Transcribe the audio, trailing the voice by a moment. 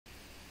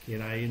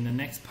G'day. In the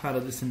next part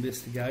of this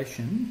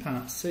investigation,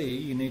 part C,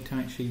 you need to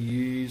actually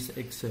use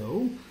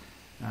Excel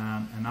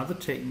and other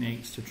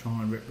techniques to try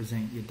and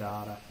represent your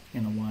data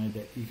in a way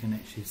that you can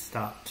actually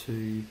start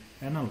to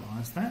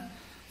analyse that.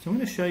 So I'm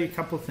going to show you a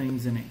couple of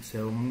things in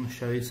Excel. I'm going to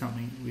show you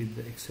something with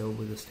Excel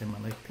with a stem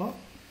and leaf plot,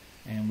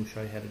 and we'll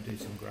show you how to do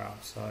some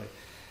graphs. So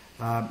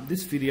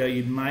this video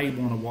you may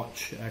want to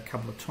watch a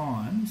couple of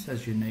times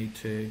as you need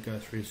to go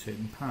through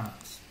certain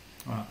parts.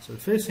 Alright, so the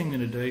first thing I'm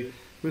going to do,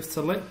 we've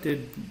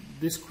selected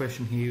this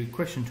question here,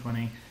 question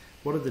 20,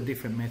 what are the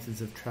different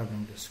methods of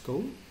travelling to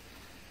school?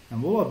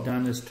 And what I've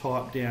done is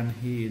type down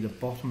here the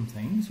bottom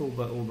things, all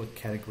the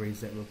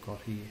categories that we've got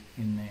here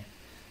in there.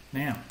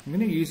 Now, I'm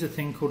going to use a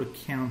thing called a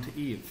count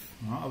if.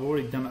 Right? I've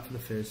already done it for the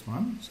first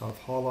one, so I've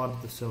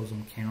highlighted the cells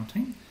I'm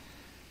counting,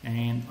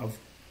 and I've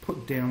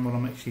put down what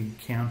I'm actually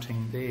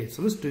counting there.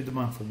 So let's do the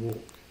one for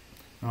walk.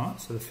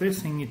 Right? So the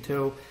first thing you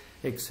tell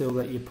Excel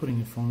that you're putting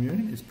a formula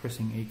in is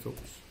pressing equals.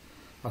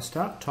 I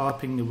start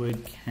typing the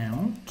word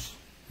count,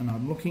 and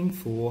I'm looking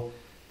for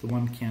the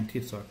one count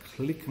if, so I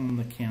click on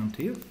the count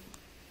if,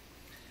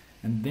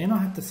 and then I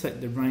have to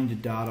select the range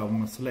of data I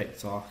want to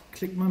select. So I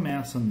click my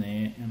mouse on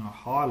there and I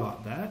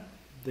highlight that.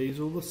 These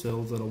are all the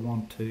cells that I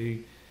want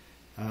to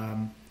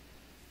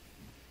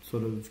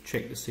sort of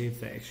check to see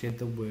if they actually have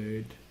the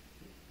word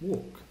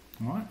walk.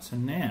 Alright, so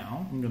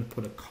now I'm going to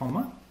put a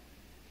comma,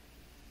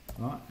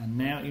 right, and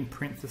now in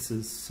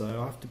parentheses,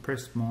 so I have to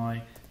press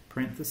my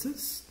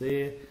parentheses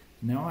there.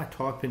 Now I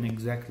type in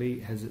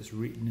exactly as it's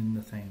written in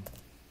the thing.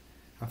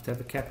 I have to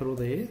have a capital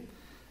there,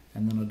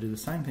 and then I'll do the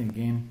same thing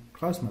again,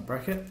 close my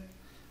bracket.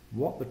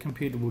 What the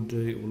computer will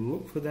do, it will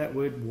look for that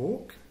word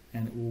walk,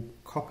 and it will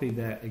copy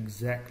that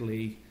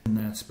exactly in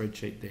the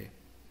spreadsheet there.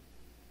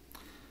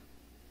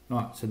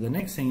 Right, so the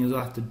next thing is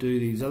I have to do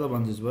these other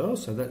ones as well,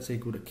 so that's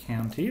equal to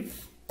count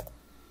if.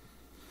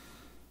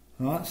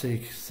 Alright, so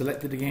you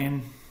select it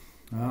again,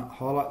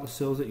 highlight the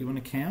cells that you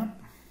want to count.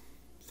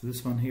 For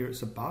this one here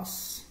it's a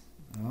bus.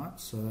 Alright,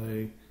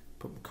 so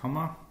put the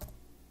comma.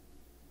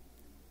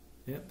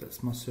 Yep,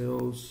 that's my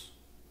cells.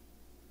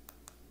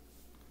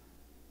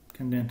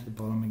 Come down to the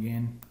bottom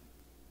again,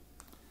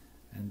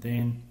 and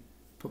then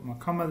put my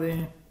comma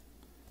there,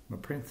 my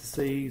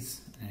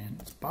parentheses, and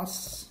it's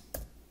bus.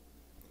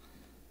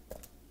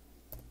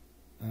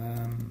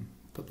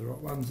 Put the right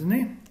ones in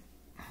there,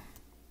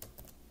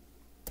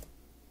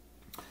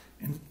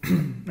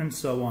 and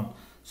so on.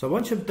 So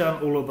once you've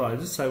done all of those,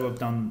 let's say we've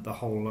done the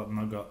whole lot, and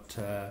I've got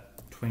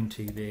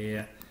 20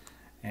 there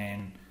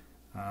and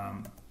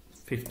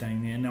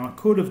 15 there. Now I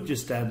could have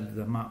just added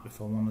them up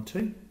if I wanted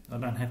to. I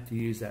don't have to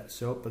use that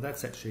cell, but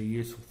that's actually a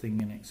useful thing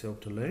in Excel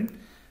to learn.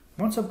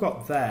 Once I've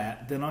got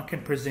that, then I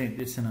can present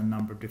this in a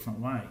number of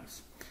different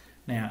ways.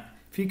 Now,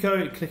 if you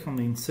go click on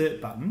the insert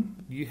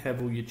button, you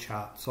have all your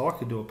charts. So I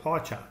could do a pie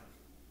chart,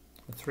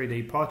 a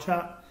 3D pie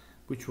chart,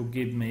 which will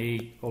give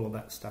me all of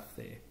that stuff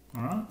there.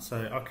 Alright,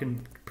 so I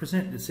can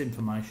present this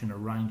information a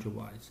range of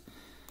ways.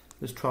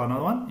 Let's try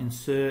another one.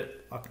 Insert,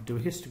 I could do a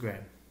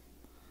histogram.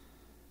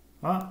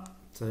 Alright,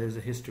 so there's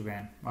a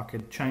histogram. I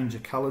could change the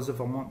colours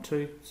if I want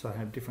to, so I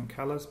have different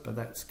colours, but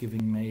that's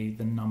giving me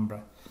the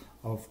number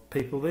of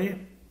people there.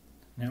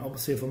 Now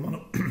obviously if I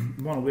want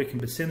to work in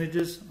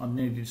percentages, I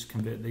need to just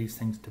convert these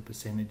things to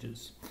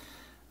percentages.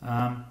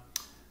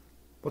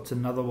 What's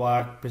another way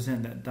I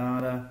present that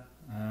data?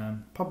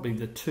 Probably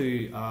the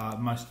two are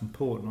most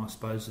important, I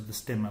suppose, are the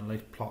stem and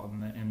leaf plot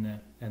and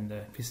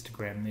the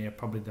histogram there,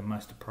 probably the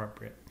most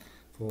appropriate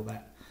for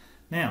that.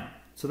 Now,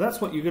 so that's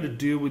what you've got to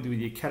deal with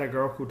your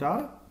categorical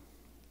data.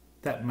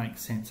 That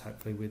makes sense,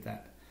 hopefully, with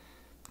that.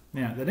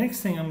 Now, the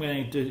next thing I'm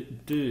going to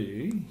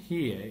do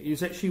here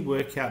is actually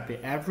work out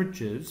the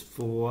averages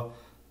for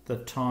the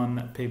time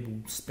that people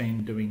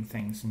spend doing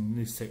things in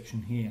this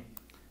section here.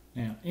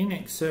 Now, in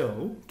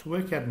Excel, to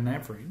work out an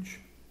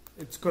average,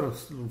 it's got a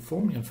little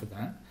formula for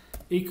that,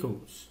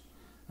 equals.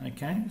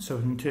 Okay, so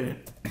we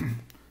can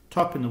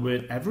type in the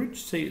word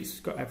average. See, it's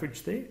got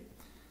average there.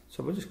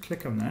 So we'll just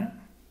click on that.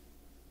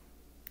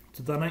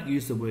 So they don't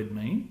use the word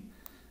mean.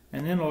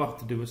 And then all I have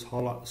to do is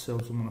highlight the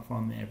cells I'm going to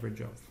find the average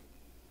of.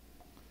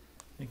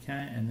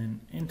 Okay, and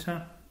then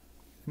enter.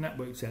 And that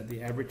works out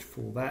the average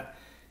for that.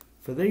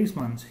 For these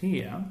ones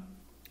here,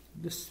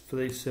 for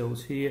these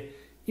cells here,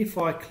 if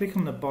I click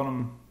on the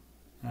bottom,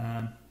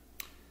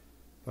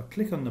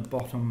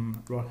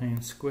 right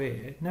hand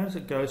square, notice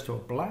it goes to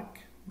a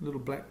little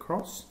black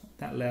cross.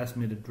 That allows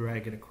me to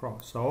drag it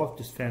across. So I've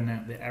just found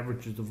out the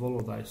averages of all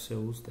of those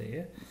cells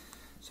there.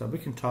 So we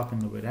can type in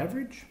the word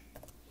average.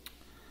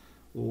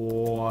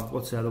 Or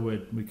what's the other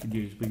word we could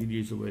use? We could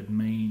use the word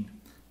mean.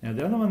 Now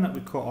the other one that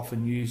we quite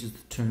often use is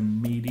the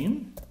term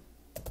median,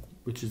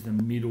 which is the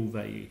middle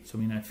value. So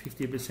we know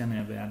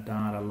 50% of our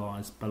data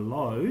lies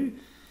below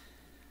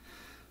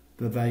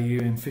the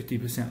value and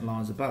 50%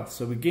 lies above.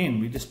 So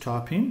again, we just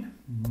type in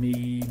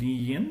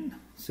median.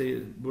 See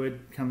the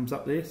word comes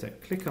up there, so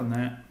click on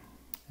that.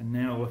 And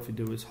now what we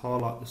do is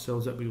highlight the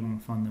cells that we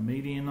want to find the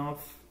median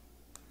of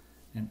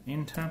and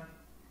enter.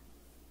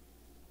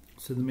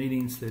 So the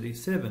median is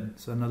 37.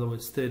 So in other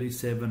words,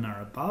 37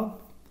 are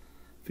above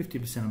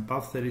 50%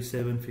 above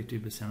 37,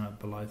 50%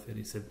 below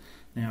 37.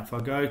 Now if I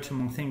go to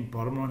my thing,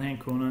 bottom right hand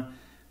corner,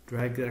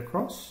 drag that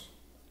across,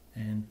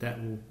 and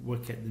that will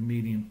work out the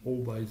median,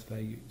 all those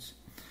values.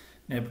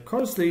 Now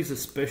because these are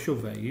special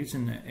values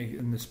in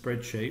the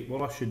spreadsheet,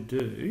 what I should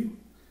do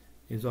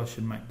is I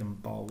should make them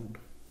bold.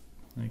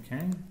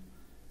 Okay,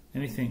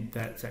 anything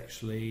that's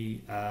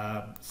actually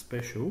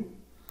special,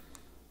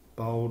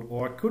 bold,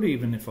 or I could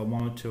even, if I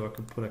wanted to, I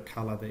could put a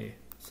colour there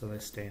so they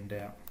stand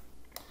out.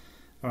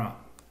 Alright,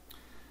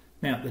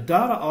 now the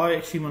data I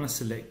actually want to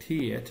select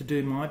here to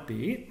do my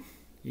bit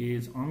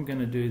is I'm going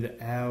to do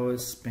the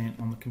hours spent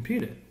on the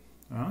computer.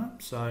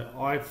 Alright, so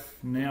I've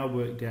now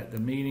worked out the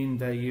median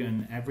value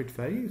and the average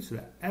value. So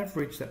the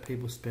average that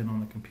people spend on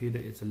the computer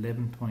is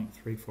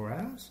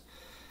 11.34 hours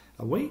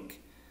a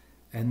week,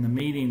 and the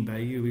median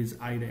value is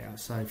 8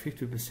 hours. So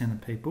 50%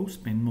 of people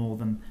spend more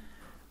than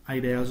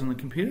 8 hours on the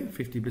computer,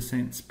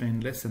 50%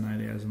 spend less than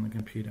 8 hours on the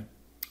computer.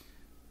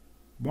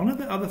 One of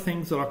the other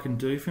things that I can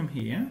do from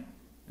here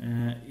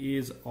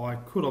is I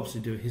could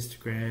obviously do a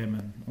histogram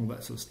and all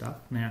that sort of stuff.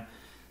 Now,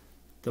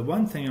 the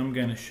one thing I'm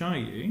going to show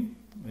you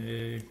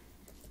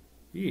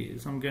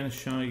is I'm going to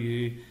show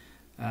you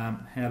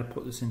how to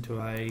put this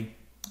into a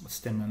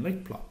stem and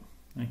leaf plot.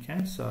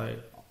 Okay, so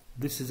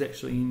this is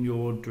actually in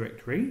your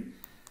directory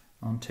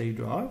on T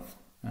drive.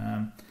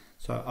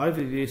 So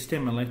overview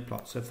stem and leaf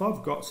plot. So if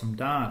I've got some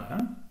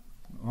data,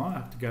 I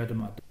have to go to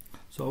my.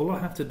 So all I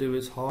have to do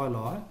is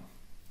highlight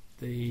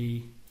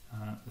the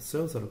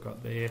cells that I've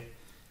got there,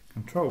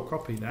 control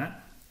copy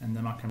that, and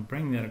then I can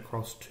bring that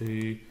across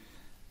to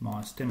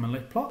my stem and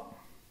leaf plot,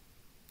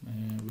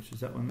 which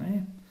is that one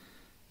there.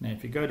 Now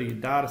if you go to your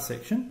data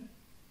section,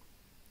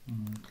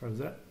 close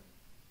that,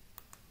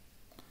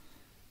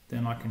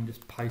 then I can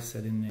just paste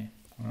that in there.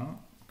 Alright,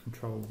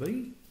 Control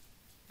V,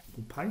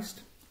 will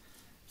paste,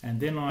 and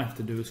then all I have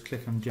to do is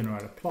click on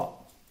generate a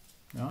plot.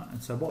 Right?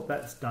 And so what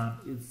that's done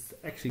is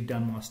actually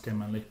done my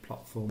stem and leaf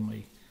plot for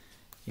me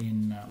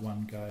in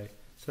one go.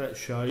 So that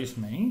shows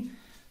me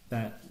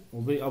that,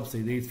 well,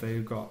 obviously these values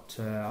have got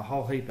a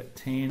whole heap at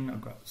 10,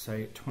 I've got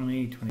say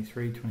 20,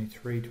 23,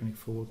 23,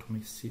 24,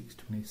 26,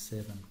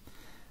 27,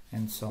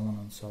 and so on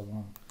and so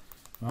on.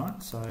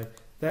 Right, so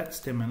that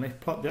stem and leaf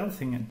plot, the other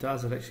thing it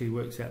does, it actually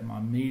works out my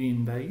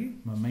median value,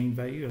 my mean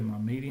value and my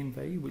median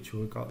value, which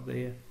we've got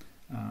there.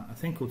 A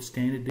thing called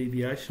standard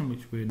deviation,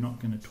 which we're not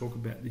going to talk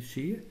about this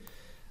year.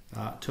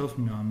 It tells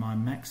me my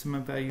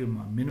maximum value and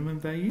my minimum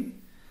value,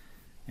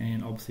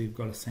 and obviously we've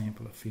got a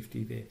sample of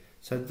 50 there.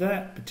 So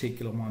that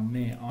particular one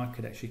there, I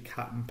could actually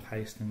cut and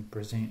paste and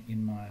present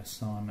in my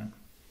assignment.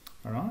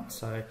 All right,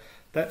 so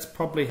that's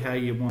probably how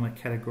you want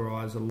to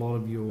categorize a lot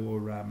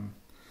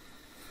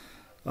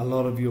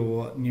of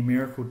your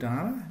numerical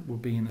data will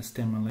be in a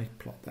stem and leaf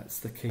plot. That's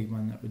the key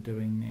one that we're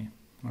doing there.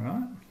 All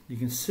right, you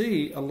can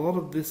see a lot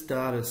of this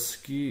data is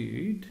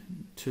skewed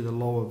to the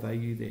lower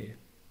value there.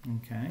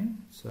 Okay,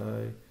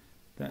 so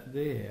that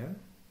there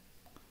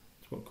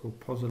is what's called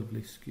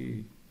positively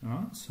skewed. All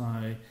right,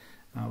 so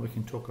we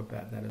can talk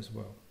about that as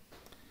well.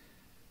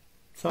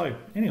 So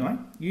anyway,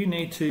 you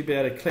need to be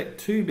able to collect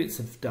two bits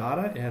of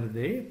data out of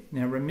there.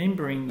 Now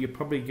remembering you're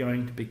probably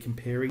going to be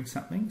comparing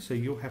something, so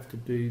you'll have to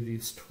do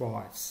this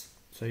twice.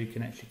 So you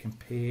can actually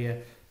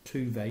compare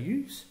two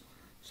values.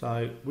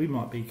 So we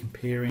might be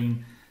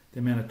comparing the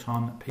amount of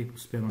time that people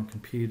spend on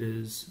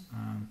computers,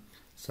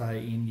 say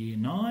in year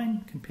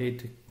 9 compared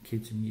to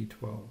kids in year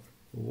 12.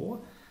 Or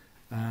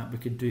we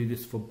could do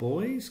this for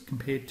boys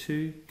compared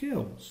to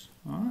girls.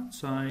 All right?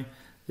 So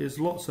there's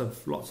lots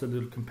of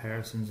little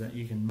comparisons that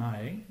you can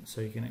make,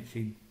 so you can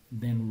actually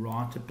then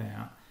write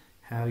about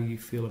how you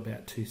feel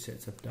about two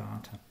sets of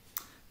data.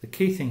 The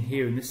key thing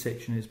here in this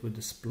section is we're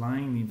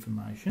displaying the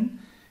information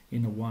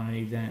in a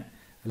way that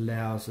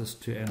allows us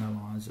to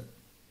analyse it.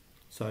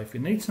 So if you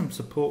need some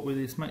support with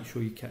this, make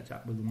sure you catch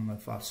up with one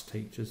of us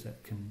teachers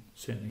that can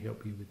certainly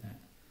help you with that.